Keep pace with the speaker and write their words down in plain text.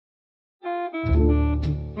Hi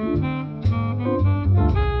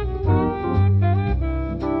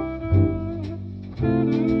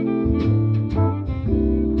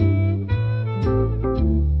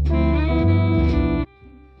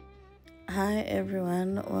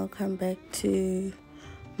everyone, welcome back to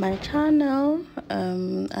my channel.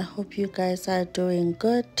 I hope you guys are doing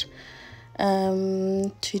good.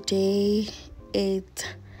 Today it's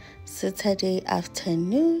Saturday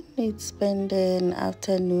afternoon. It's spending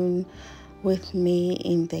afternoon with me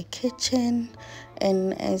in the kitchen,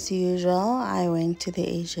 and as usual I went to the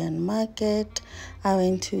Asian market. I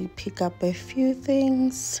went to pick up a few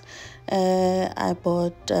things. I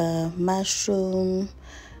bought mushroom,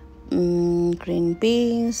 green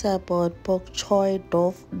beans. I bought bok choy,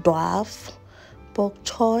 dwarf bok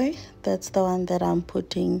choy. That's the one that I'm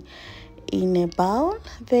putting in a bowl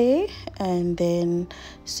there, and then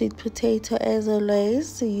sweet potato as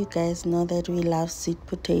always. You guys know that we love sweet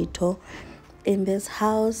potato in this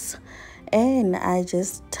house. And I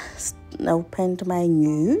just opened my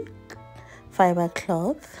new fiber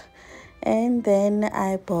cloth, and then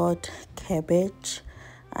I bought cabbage.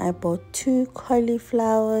 I bought 2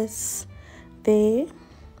 cauliflowers there,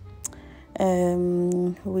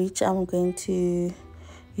 which I'm going to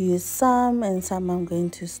use some, and some I'm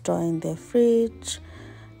going to store in the fridge.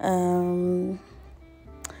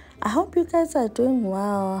 I hope you guys are doing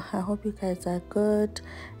well. I hope you guys are good.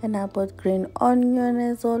 And I bought green onion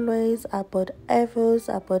as always. I bought avos.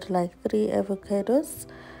 I bought like 3 avocados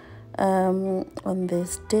on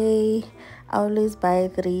this day. I always buy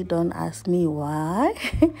 3, don't ask me why.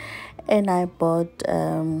 And I bought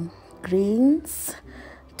greens,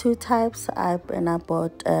 2 types. And I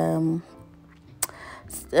bought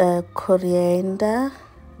coriander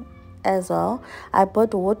as well. I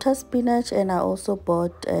bought water spinach, and I also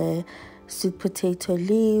bought sweet potato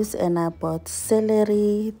leaves, and I bought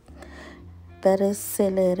celery. That is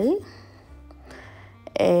celery.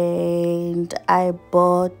 And I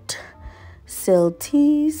bought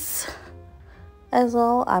salties as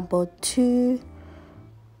well. I bought 2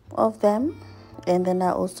 of them. And then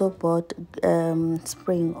I also bought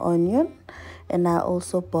spring onion, and I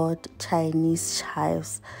also bought Chinese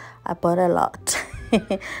chives. I bought a lot.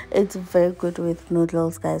 It's very good with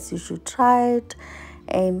noodles, guys. You should try it.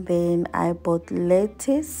 And then I bought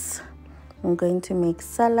lettuce. I'm going to make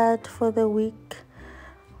salad for the week,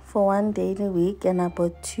 for one day in a week. And I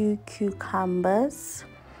bought 2 cucumbers.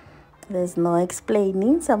 There's no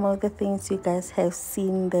explaining some of the things. You guys have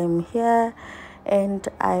seen them here. And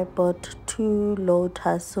I bought 2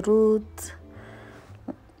 lotus roots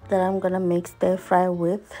that I'm gonna make stir fry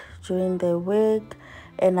with during the week.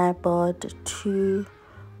 And I bought 3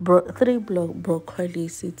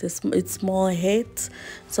 broccolis. It's small heads,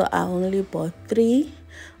 so I only bought 3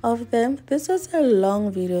 of them. This was a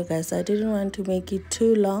long video, guys. I didn't want to make it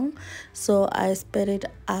too long, so I sped it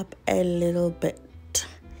up a little bit.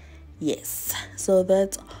 Yes, so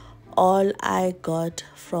that's all I got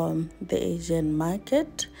from the Asian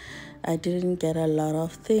market. I didn't get a lot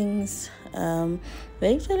of things.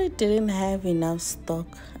 They actually didn't have enough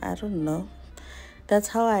stock. I don't know. That's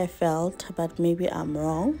how I felt, but maybe I'm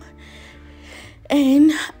wrong.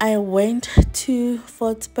 And I went to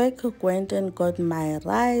Fortsburg, went and got my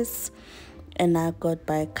rice, and I got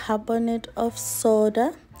bicarbonate of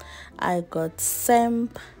soda. I got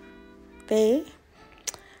samp there.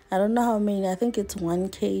 I don't know how many. I think it's 1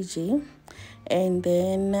 kg. And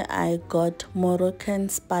then I got Moroccan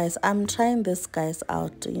spice. I'm trying this guys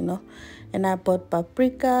out, you know. And I bought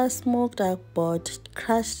paprika smoked. I bought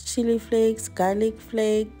crushed chili flakes, garlic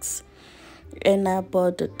flakes, and I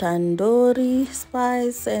bought tandoori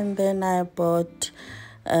spice. And then I bought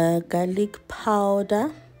garlic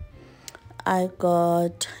powder. I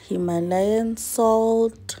got Himalayan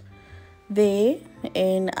salt there,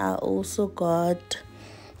 and I also got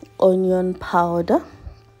onion powder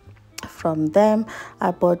from them.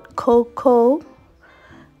 I bought cocoa,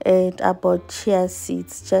 and I bought chia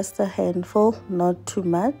seeds, just a handful, not too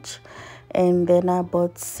much. And then I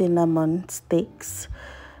bought cinnamon sticks.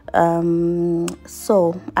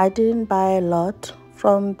 So I didn't buy a lot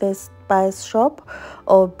from this spice shop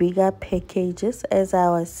or bigger packages. As I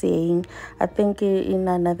was saying, I think in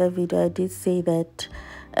another video I did say that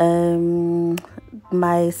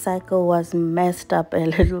my cycle was messed up a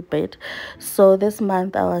little bit, so this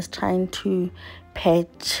month I was trying to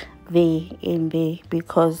patch there and there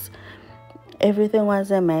because everything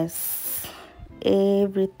was a mess.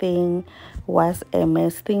 Everything was a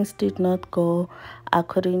mess. Things did not go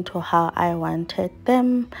according to how I wanted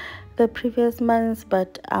them the previous months,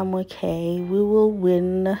 but I'm okay. We will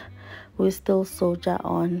win. We still soldier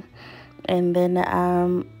on. And then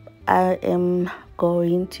I am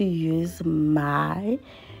going to use my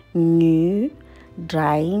new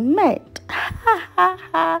drying mat.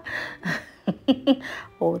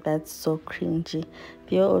 Oh, that's so cringy.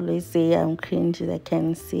 They always say I'm cringy, I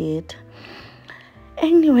can see it.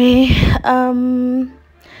 Anyway,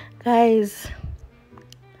 guys,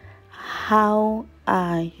 how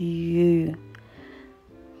are you?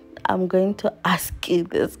 I'm going to ask you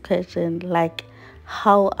this question, like,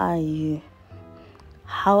 how are you?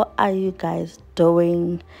 How are you guys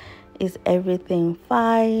doing? Is everything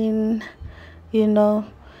fine? You know,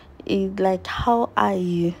 like, how are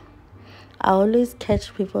you? I always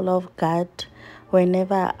catch people off guard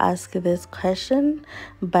whenever I ask this question,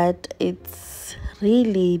 but it's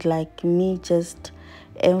really like me just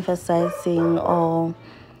emphasizing or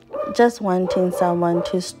just wanting someone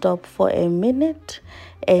to stop for a minute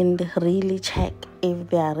and really check if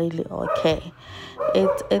they are really okay.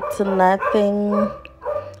 It's nothing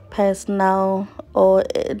personal, or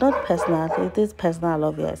not personal, it is personal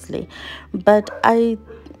obviously, but I'm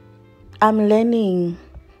learning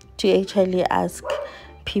to actually ask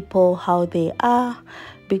people how they are,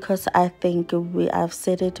 because I think I've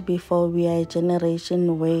said it before, we are a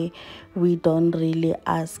generation where we don't really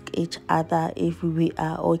ask each other if we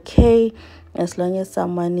are okay. As long as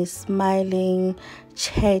someone is smiling,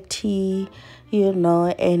 chatty,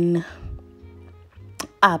 and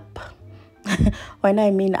up. When I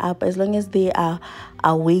mean up, as long as they are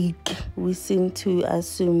awake, we seem to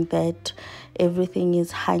assume that everything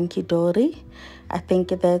is hunky-dory. I think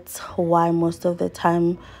that's why most of the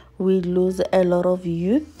time we lose a lot of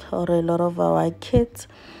youth or a lot of our kids,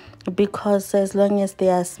 because as long as they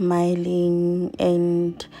are smiling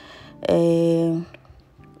and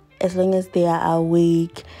as long as they are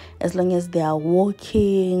awake, as long as they are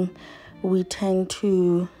walking, we tend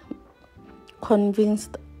to convince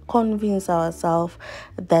ourselves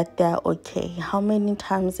that they're okay. How many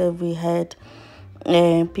times have we heard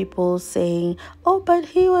people saying, oh, but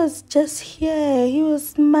he was just here, he was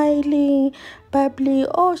smiling, bubbly,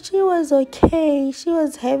 oh, she was okay, she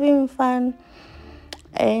was having fun.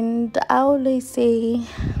 And I always say,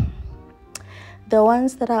 the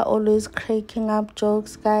ones that are always cracking up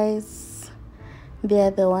jokes, guys, they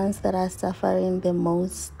are the ones that are suffering the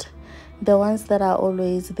most. The ones that are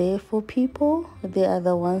always there for people, they are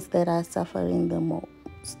the ones that are suffering the most.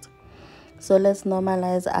 So let's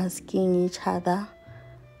normalize asking each other,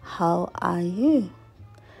 how are you?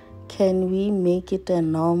 Can we make it a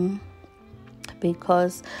norm?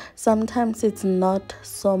 Because sometimes it's not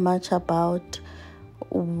so much about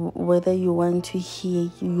whether you want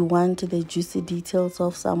the juicy details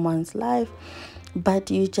of someone's life,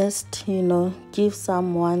 but you just, give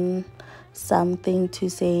someone something to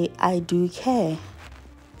say, I do care.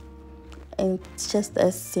 And it's just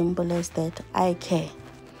as simple as that. I care.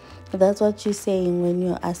 That's what you're saying when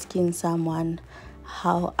you're asking someone,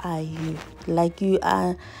 how are you? Like, you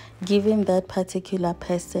are giving that particular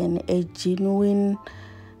person a genuine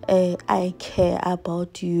I care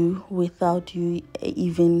about you without you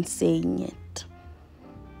even saying it.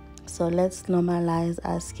 So let's normalize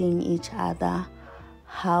asking each other,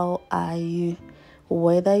 how are you?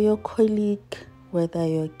 Whether your colleague, whether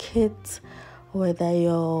your kids, whether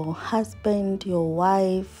your husband, your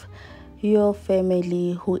wife, your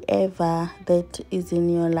family, whoever that is in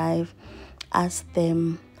your life, ask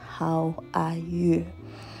them, how are you?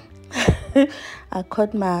 I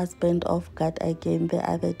caught my husband off guard again the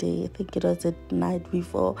other day. I think it was the night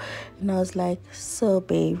before, and I was like, so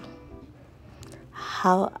babe,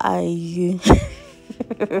 how are you?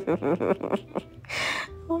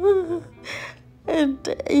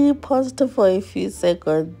 And he paused for a few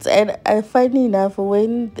seconds, and funny enough,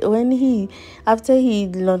 when he, after he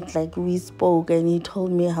not like we spoke and he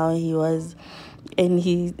told me how he was, and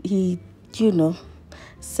he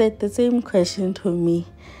said the same question to me,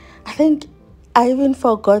 I think I even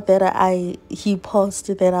forgot that he paused,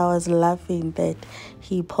 that I was laughing that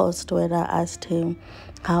he paused when I asked him,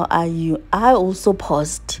 how are you? I also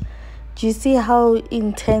paused. Do you see how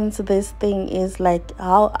intense this thing is? Like,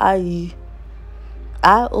 how are you?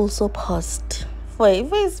 I also paused for a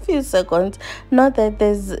few seconds. Not that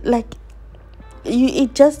there's like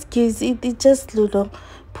it just gives it just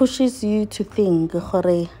pushes you to think,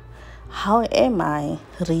 how am I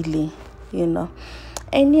really?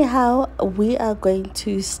 Anyhow, we are going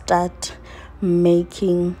to start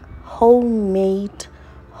making homemade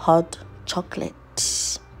hot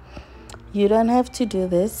chocolate. You don't have to do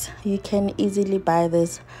this. You can easily buy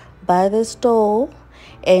this by the store,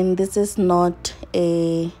 and this is not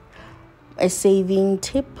a saving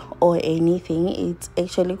tip or anything. It's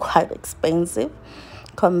actually quite expensive,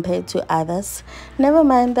 compared to others. Never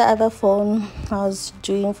mind the other phone I was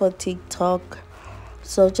doing for TikTok,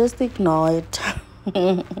 so just ignore it.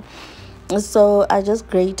 So I just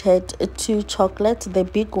grated 2 chocolates, the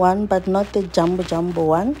big one but not the jumbo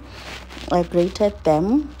one. I grated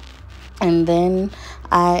them, and then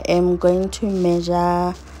I am going to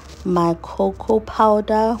measure my cocoa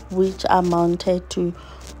powder, which amounted to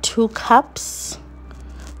 2 cups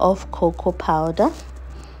of cocoa powder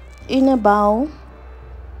in a bowl.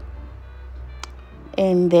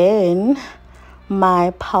 And then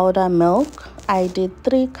my powder milk, I did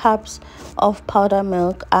 3 cups of powder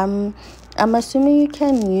milk. I'm assuming you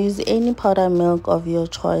can use any powder milk of your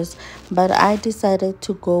choice, but I decided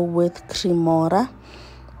to go with Cremora,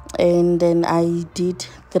 and then I did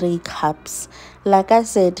 3 cups. Like I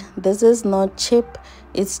said, this is not cheap,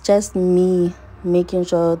 it's just me making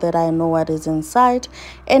sure that I know what is inside,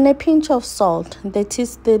 and a pinch of salt.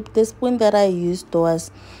 The spoon that I used was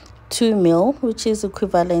 2 ml, which is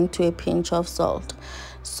equivalent to a pinch of salt.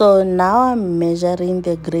 So now I'm measuring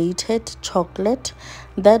the grated chocolate.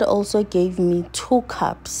 That also gave me 2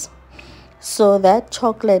 cups. So that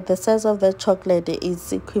chocolate, the size of the chocolate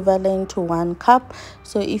is equivalent to 1 cup.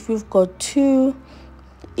 So if you've got 2,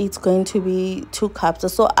 it's going to be 2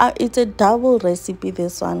 cups. So it's a double recipe,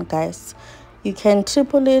 this one, guys. You can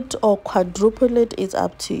triple it or quadruple it, it's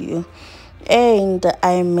up to you. And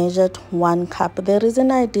I measured 1 cup. The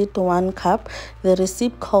reason I did 1 cup, the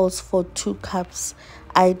receipt calls for 2 cups.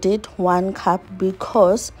 I did 1 cup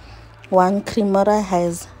because 1, Cremora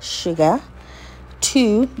has sugar.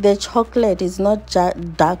 2, the chocolate is not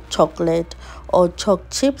dark chocolate or choc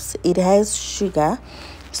chips, it has sugar.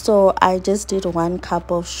 So I just did 1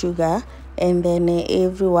 cup of sugar, and then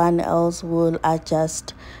everyone else will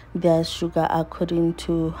adjust their sugar according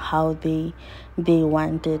to how they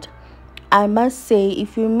want it. I must say,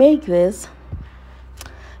 if you make this,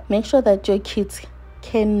 make sure that your kids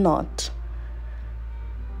cannot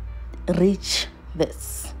reach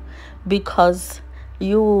this, because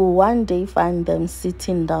you will one day find them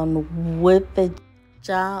sitting down with a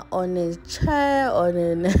jar on a chair,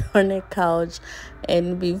 on a couch,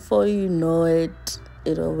 and before you know it,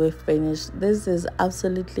 it will be finished. This is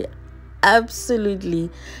absolutely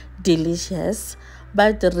delicious,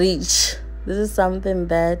 but rich. This is something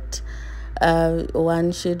that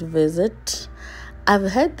one should visit.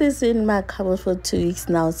 I've had this in my cupboard for 2 weeks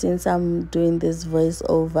now, since I'm doing this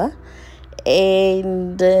voiceover,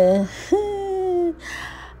 and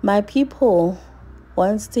my people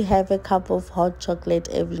wants to have a cup of hot chocolate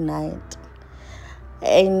every night,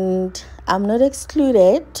 and I'm not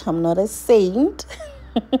excluded. I'm not a saint.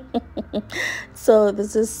 So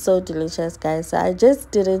this is so delicious, guys. I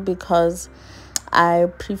just did it because I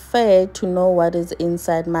prefer to know what is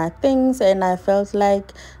inside my things, and I felt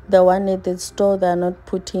like the one at the store, they're not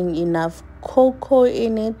putting enough cocoa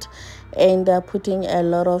in it, and they're putting a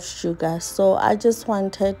lot of sugar. So I just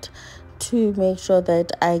wanted to make sure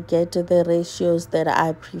that I get the ratios that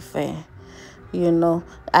I prefer. You know,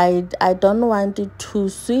 I don't want it too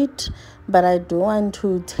sweet, but I do want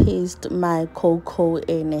to taste my cocoa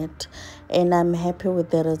in it, and I'm happy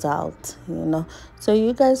with the result, you know. So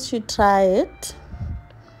you guys should try it.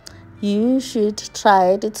 You should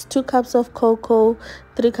try it. It's 2 cups of cocoa,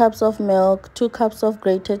 3 cups of milk, 2 cups of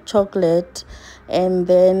grated chocolate, and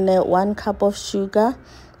then 1 cup of sugar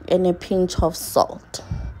and a pinch of salt,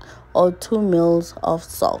 or 2 mils of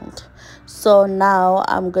salt. So now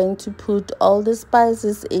I'm going to put all the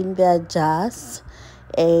spices in their jars,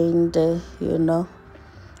 and you know,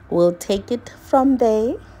 we'll take it from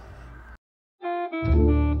there.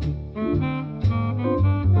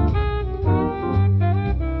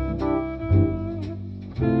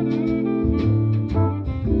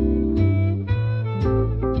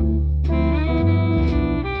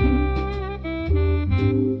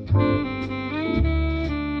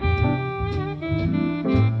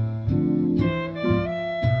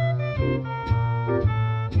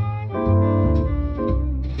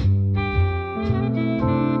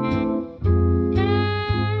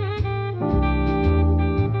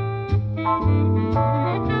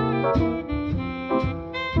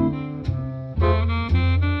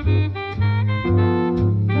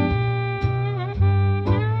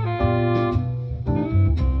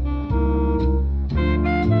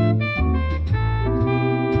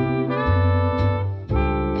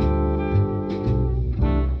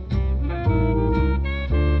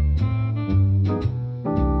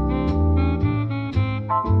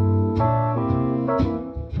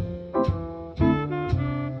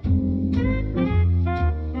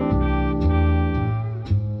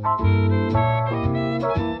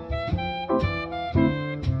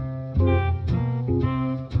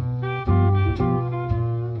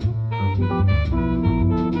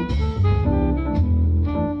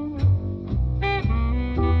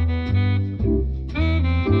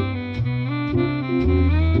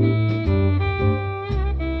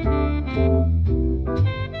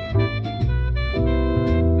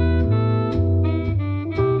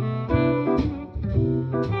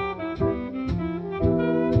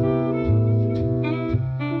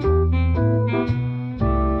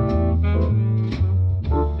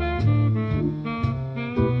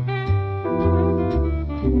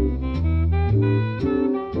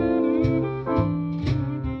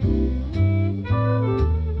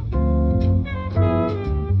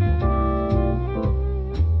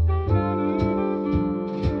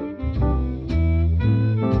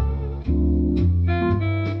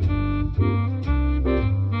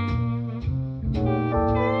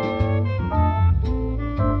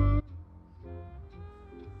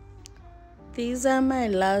 These are my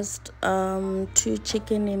last two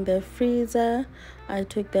chicken in the freezer. I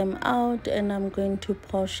took them out and I'm going to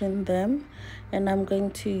portion them, and I'm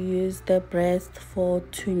going to use the breast for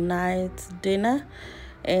tonight's dinner,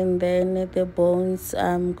 and then the bones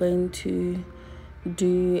I'm going to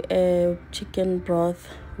do a chicken broth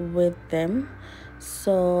with them.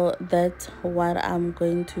 So that's what I'm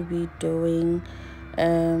going to be doing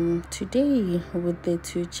today with the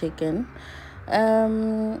two chicken.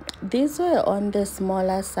 These were on the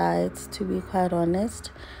smaller sides, to be quite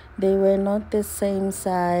honest. They were not the same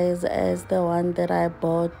size as the one that I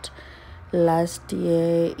bought last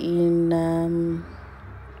year in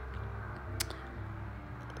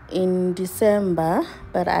December,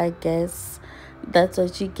 but I guess that's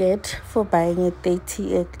what you get for buying a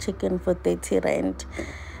 30 egg chicken for 30 rand.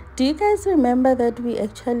 Do you guys remember that we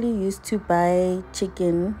actually used to buy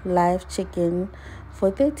chicken, live chicken,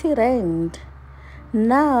 for 30 rand?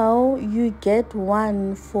 Now you get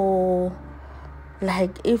one for,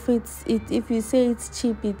 like, if you say it's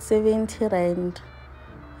cheap, it's 70 rand,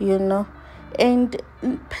 you know. And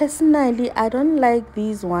personally, I don't like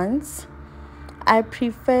these ones. I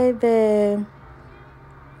prefer the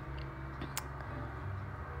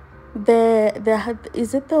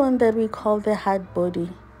is it the one that we call the hard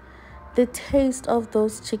body? The taste of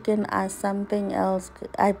those chicken are something else.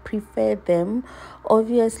 I prefer them,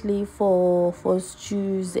 obviously, for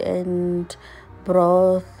stews and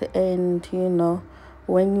broth, and you know,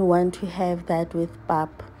 when you want to have that with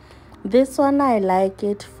pap. This one I like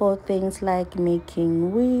it for things like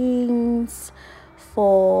making wings,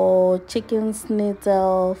 for chicken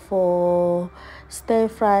schnitzel, for stir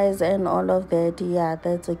fries and all of that. Yeah,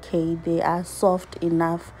 that's okay. They are soft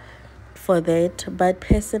enough for that, but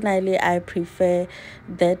personally I prefer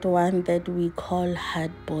that one that we call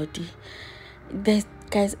hard body.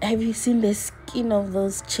 Guys, have you seen the skin of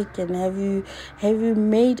those chicken? Have you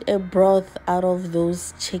made a broth out of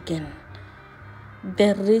those chicken?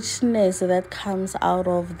 The richness that comes out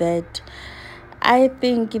of that, I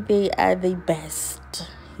think they are the best,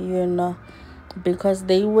 you know, because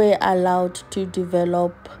they were allowed to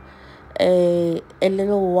develop a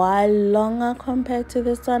little while longer compared to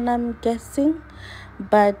this one, I'm guessing.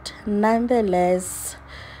 But nonetheless,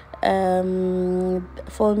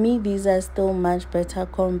 for me, these are still much better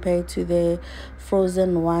compared to the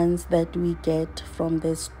frozen ones that we get from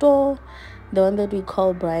the store. The one that we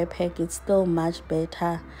call Braai Pack, it's still much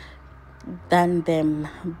better than them.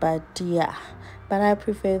 But yeah, but I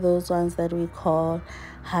prefer those ones that we call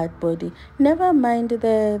hard body. Never mind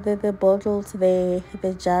the bottles, the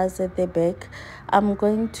jars at the back. I'm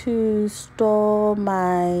going to store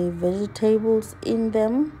my vegetables in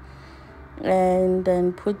them and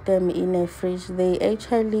then put them in a fridge. They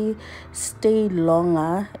actually stay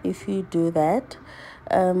longer if you do that.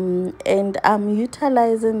 And I'm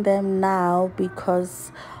utilizing them now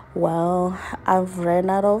because, well, I've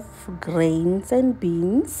ran out of grains and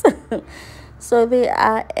beans. So they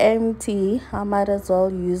are empty. I might as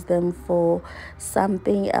well use them for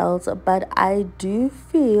something else. But I do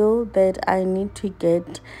feel that I need to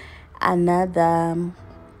get another.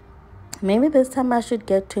 Maybe this time I should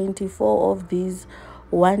get 24 of these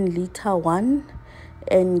 1 liter one,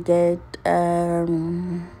 and get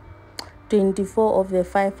 24 of the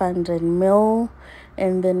 500 ml,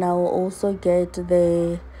 and then I'll also get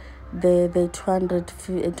the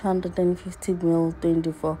 250 mil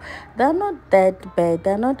 24. They're not that bad,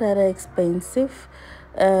 they're not that expensive.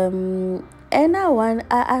 And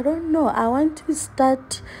I don't know, I want to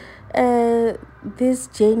start this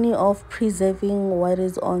journey of preserving what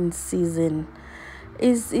is on season.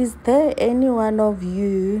 Is there any one of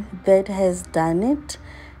you that has done it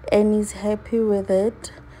and is happy with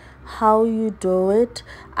it? How you do it?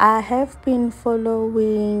 I have been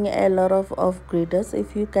following a lot of off-gridders.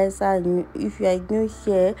 If you guys are new, if you are new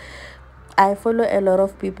here, I follow a lot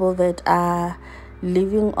of people that are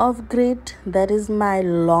living off-grid. That is my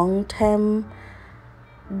long-term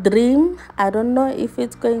dream. I don't know if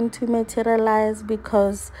it's going to materialize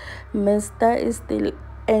because Mr. is still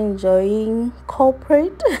enjoying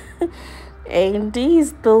corporate and he is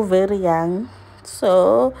still very young.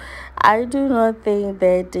 So I do not think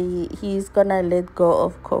that he's gonna let go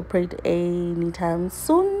of corporate anytime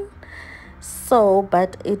soon. So,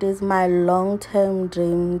 but it is my long-term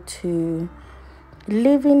dream to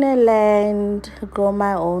live in a land, grow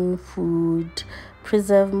my own food,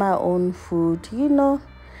 preserve my own food, you know,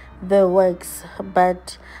 the works.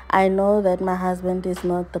 But I know that my husband is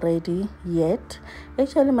not ready yet.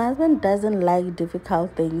 Actually, my husband doesn't like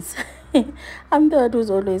difficult things. I'm the one who's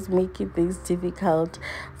always making things difficult.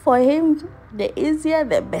 For him, the easier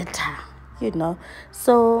the better.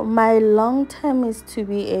 So my long term is to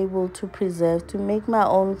be able to preserve, to make my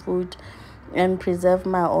own food and preserve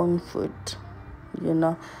my own food.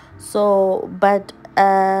 So but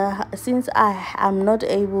since I am not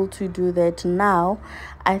able to do that now,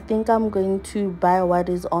 I think I'm going to buy what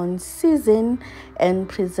is on season and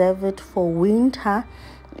preserve it for winter.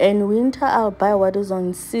 In winter, I'll buy what is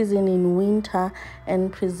on season in winter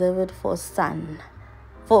and preserve it for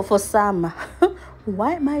for summer.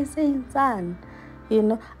 Why am I saying sun?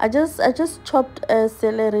 I just chopped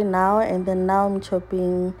celery now, and then now I'm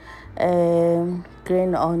chopping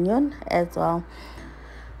green onion as well.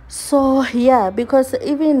 So yeah, because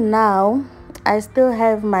even now I still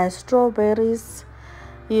have my strawberries.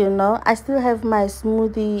 I still have my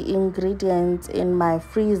smoothie ingredients in my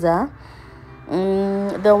freezer.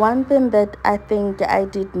 The one thing that I think I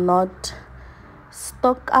did not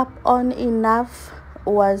stock up on enough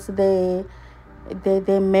was the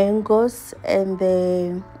mangoes and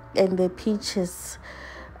the peaches.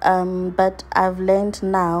 But I've learned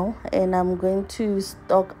now, and I'm going to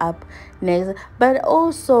stock up next. But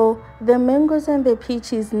also the mangoes and the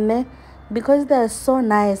peaches, because they're so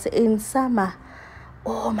nice in summer.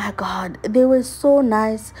 Oh my god, they were so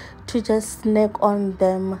nice to just snack on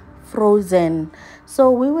them frozen. So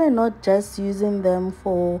we were not just using them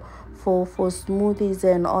for smoothies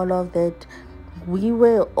and all of that. We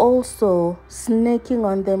were also snacking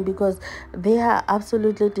on them because they are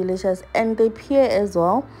absolutely delicious, and they pear as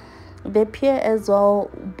well.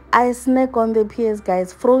 I snack on the pears,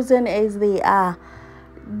 guys, frozen as they are.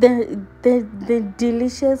 The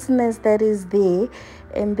deliciousness that is there.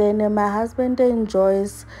 And then my husband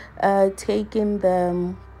enjoys taking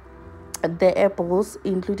the apples,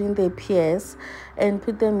 including the pears, and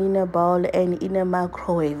put them in a bowl and in a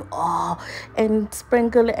microwave. And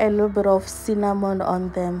sprinkle a little bit of cinnamon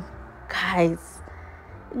on them. Guys,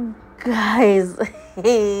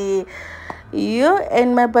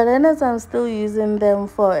 and my bananas, I'm still using them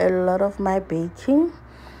for a lot of my baking.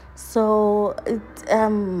 So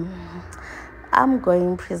I'm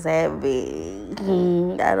going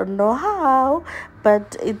preserving. I don't know how,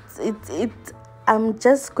 but I'm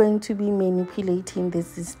just going to be manipulating the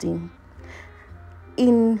system.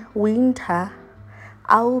 In winter,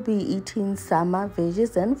 I will be eating summer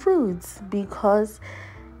veggies and fruits because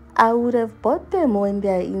I would have bought them when they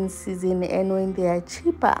are in season and when they are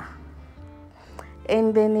cheaper.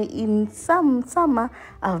 And then in summer,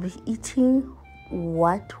 I'll be eating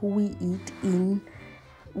what we eat in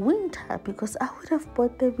winter because I would have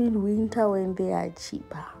bought them in winter when they are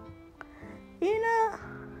cheaper. You know.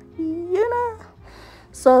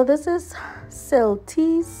 So this is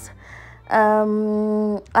Celti's.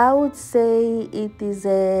 I would say it is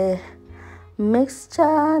a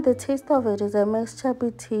mixture. The taste of it is a mixture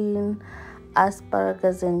between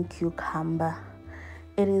asparagus and cucumber.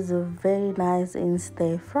 It is very nice in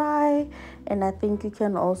stir fry, and I think you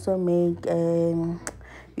can also make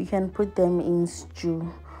you can put them in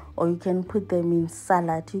stew, or you can put them in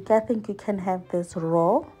salad. I think you can have this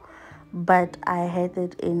raw, but I had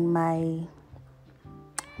it in my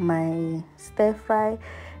stir fry,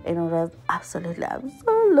 and it was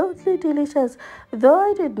absolutely delicious. Though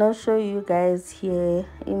I did not show you guys here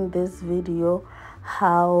in this video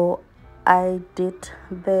how I did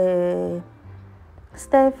the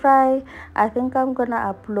stir fry, I think I'm gonna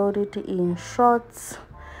upload it in shorts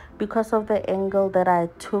because of the angle that I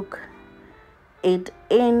took it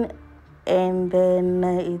in, and then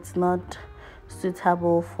it's not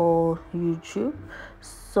suitable for YouTube.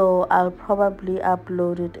 So I'll probably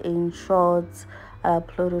upload it in shorts. I'll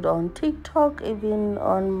upload it on TikTok, even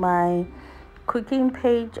on my cooking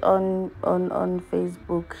page on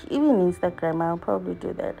Facebook, even Instagram. I'll probably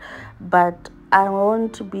do that, but I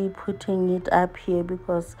won't be putting it up here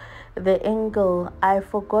because the angle, I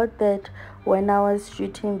forgot that when I was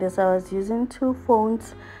shooting this I was using two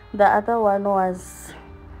phones. The other one was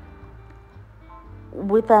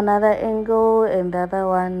with another angle, and the other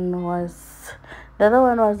one was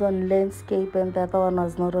on landscape, and the other one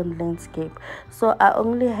was not on landscape. So I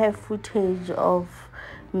only have footage of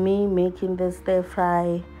me making the stir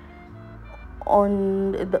fry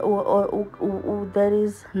on that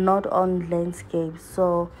is not on landscape.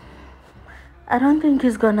 So I don't think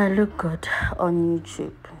it's gonna look good on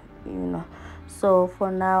YouTube. So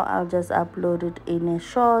for now I'll just upload it in a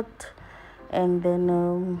short, and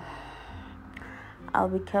then I'll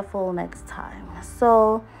be careful next time.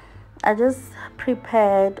 So I just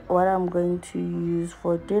prepared what I'm going to use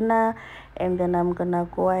for dinner, and then I'm gonna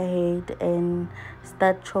go ahead and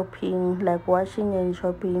start chopping, like washing and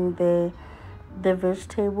chopping the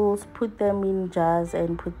vegetables, put them in jars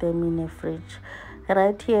and put them in a fridge.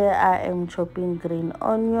 Right here I am chopping green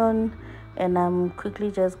onion, and I'm quickly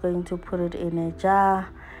just going to put it in a jar,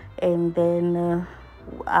 and then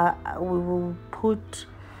we will put,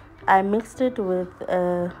 I mixed it with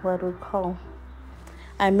what we call,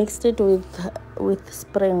 I mixed it with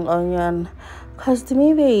spring onion, because to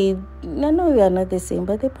me they, I know they are not the same,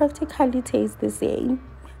 but they practically taste the same.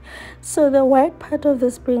 So the white part of the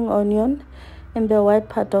spring onion and the white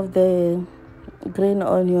part of the green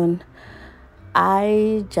onion,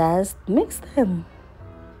 I just mix them,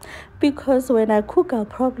 because when I cook I'll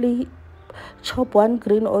probably chop one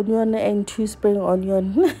green onion and two spring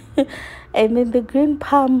onion and then the green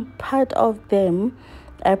palm part of them,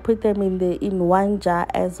 I put them in one jar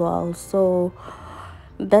as well. So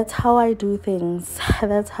that's how I do things.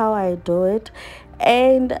 That's how I do it.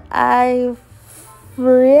 And I've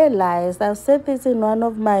realized, I've said this in one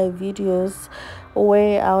of my videos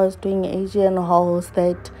where I was doing Asian hauls,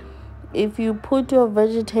 that if you put your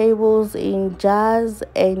vegetables in jars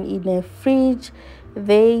and in a fridge,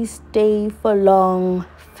 they stay for long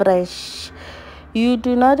fresh. You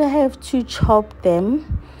do not have to chop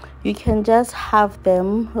them. You can just have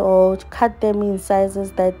them or cut them in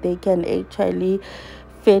sizes that they can actually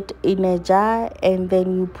fit in a jar, and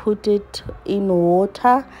then you put it in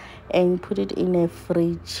water and put it in a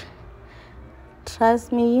fridge.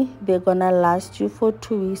 Trust me, they're gonna last you for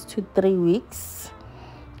 2 weeks to 3 weeks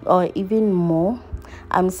or even more.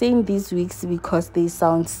 I'm saying these weeks because they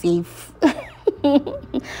sound safe.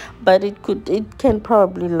 But it can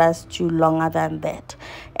probably last you longer than that.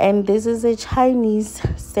 And this is a Chinese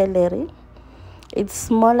celery. It's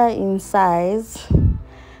smaller in size.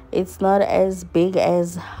 It's not as big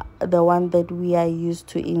as the one that we are used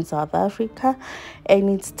to in South Africa, and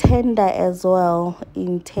it's tender as well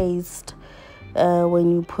in taste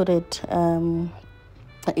when you put it in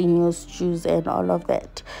your stews and all of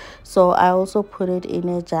that. So I also put it in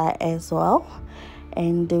a jar as well,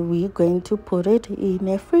 and we're going to put it in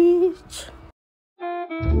a fridge.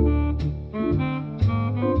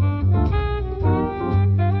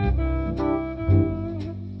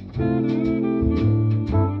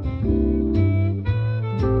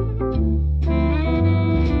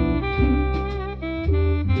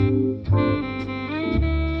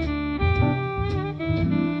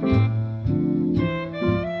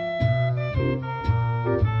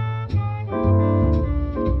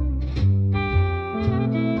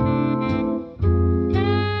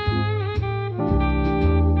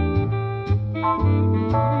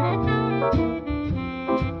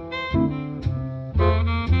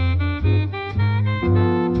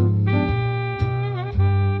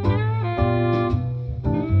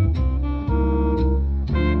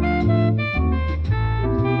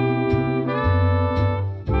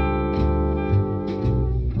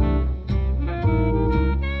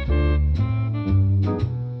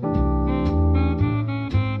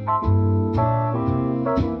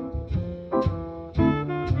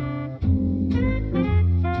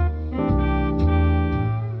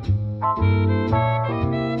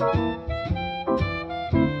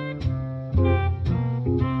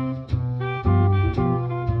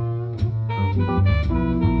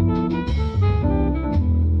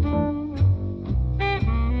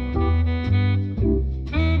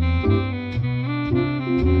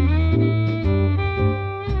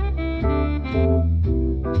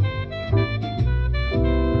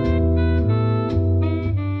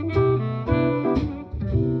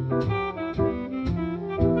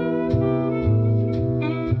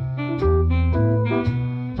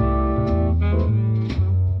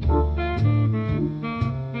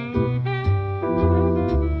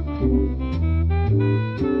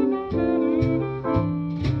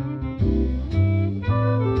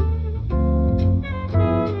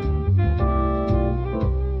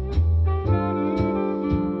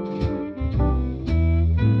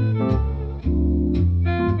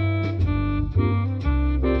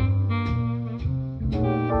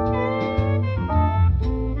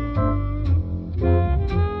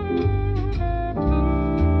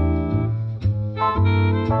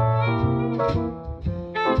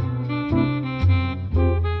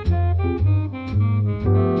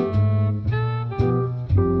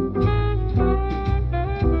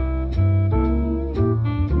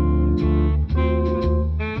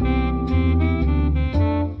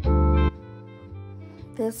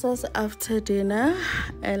 This was after dinner,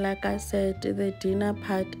 and like I said, the dinner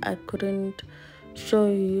part I couldn't show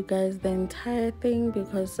you guys the entire thing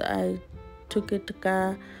because I took it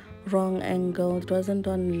wrong angle. It wasn't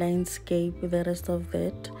on landscape with the rest of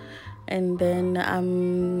it. And then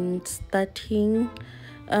I'm starting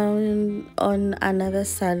on another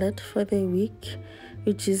salad for the week.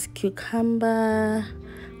 which is cucumber,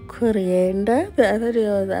 coriander. The other day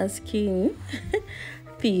I was asking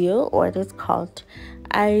Theo what it's called.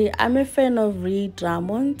 I'm a fan of Reed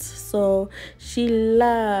Drummond, so she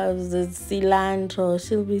loves cilantro.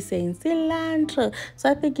 She'll be saying cilantro, so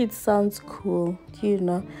I think it sounds cool,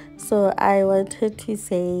 So I wanted to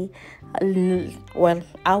say, well,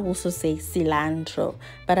 I also say cilantro,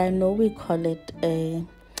 but I know we call it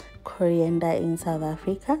coriander in South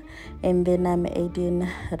Africa. And then I'm adding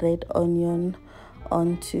red onion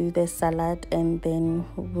onto the salad, and then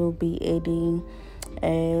we'll be adding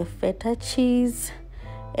feta cheese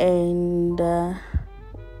and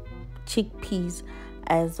chickpeas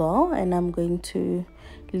as well, and I'm going to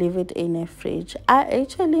leave it in a fridge. I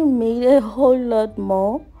actually made a whole lot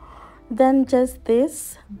more than just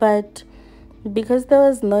this, but because there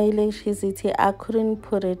was no electricity, I couldn't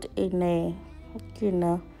put it in a,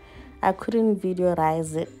 I couldn't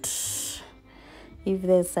videoize it, if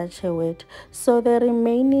there's such a word. So the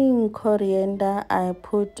remaining coriander, I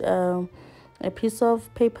put a piece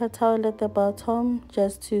of paper towel at the bottom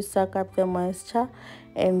just to suck up the moisture,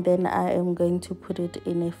 and then I am going to put it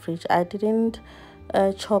in a fridge. I didn't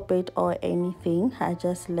chop it or anything, I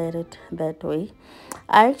just let it that way.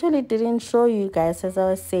 I actually didn't show you guys, as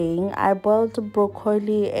I was saying, I boiled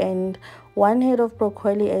broccoli, and 1 head of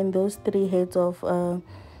broccoli and those 3 heads of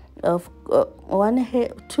 3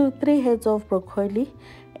 heads of broccoli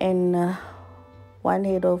and 1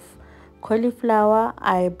 head of cauliflower.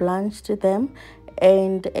 I blanched them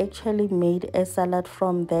and actually made a salad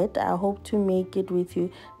from that. I hope to make it with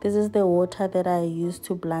you. This is the water that I used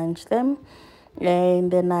to blanch them,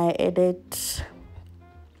 and then I added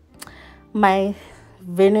my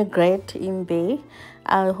vinaigrette in there.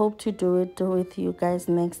 I hope to do it with you guys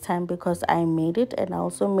next time, because I made it, and I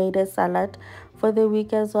also made a salad for the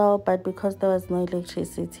week as well, but because there was no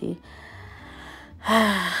electricity.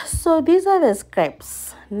 So these are the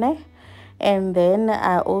scraps, ne? And then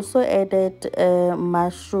I also added a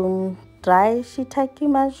mushroom, dry shiitake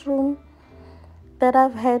mushroom that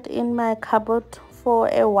I've had in my cupboard for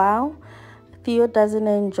a while. Theo doesn't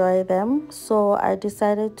enjoy them, so I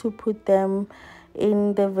decided to put them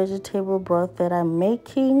in the vegetable broth that I'm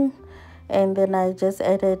making. And then I just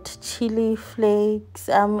added chili flakes.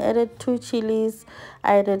 Added 2 chilies.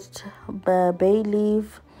 I added bay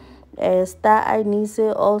leaf, star anise,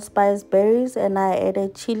 allspice berries, and I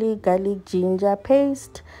added chili, garlic, ginger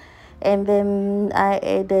paste. And then I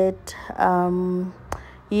added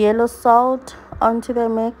yellow salt onto the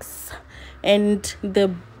mix, and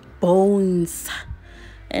the bones.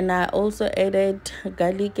 And I also added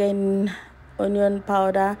garlic and onion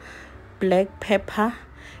powder, black pepper,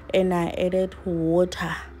 and I added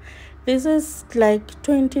water. This is like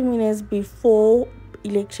 20 minutes before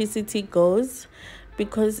electricity goes,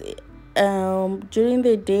 because during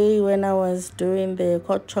the day when I was doing the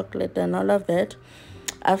hot chocolate and all of that,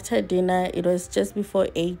 after dinner, it was just before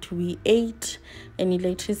 8, we ate, and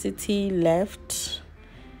electricity left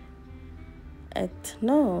at,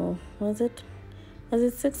 no, was it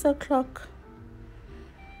 6 o'clock?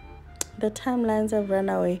 The timelines have run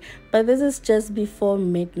away, but this is just before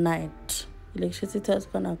midnight. Electricity is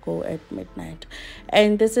gonna go at midnight.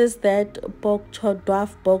 And this is that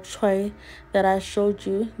dwarf bok choy that I showed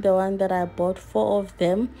you, the one that I bought 4 of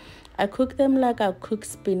them. I cook them like I cook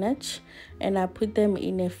spinach, and I put them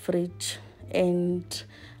in a fridge, and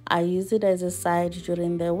I use it as a side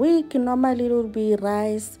during the week. Normally it would be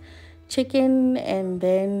rice, chicken, and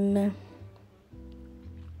then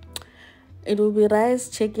it will be rice,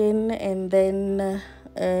 chicken, and then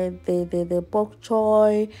the bok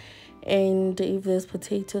choy. And if there's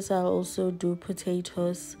potatoes, I also do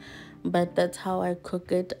potatoes, but that's how I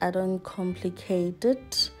cook it. I don't complicate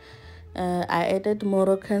it. I added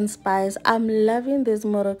Moroccan spice. I'm loving this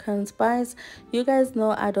Moroccan spice. You guys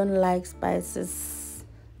know I don't like spices,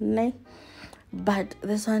 ne? But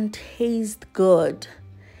this one tastes good.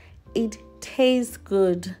 It tastes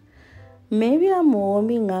good. Maybe I'm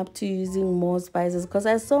warming up to using more spices, because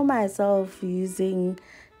I saw myself buying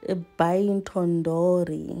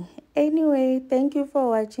tondori. Anyway, thank you for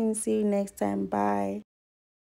watching. See you next time. Bye.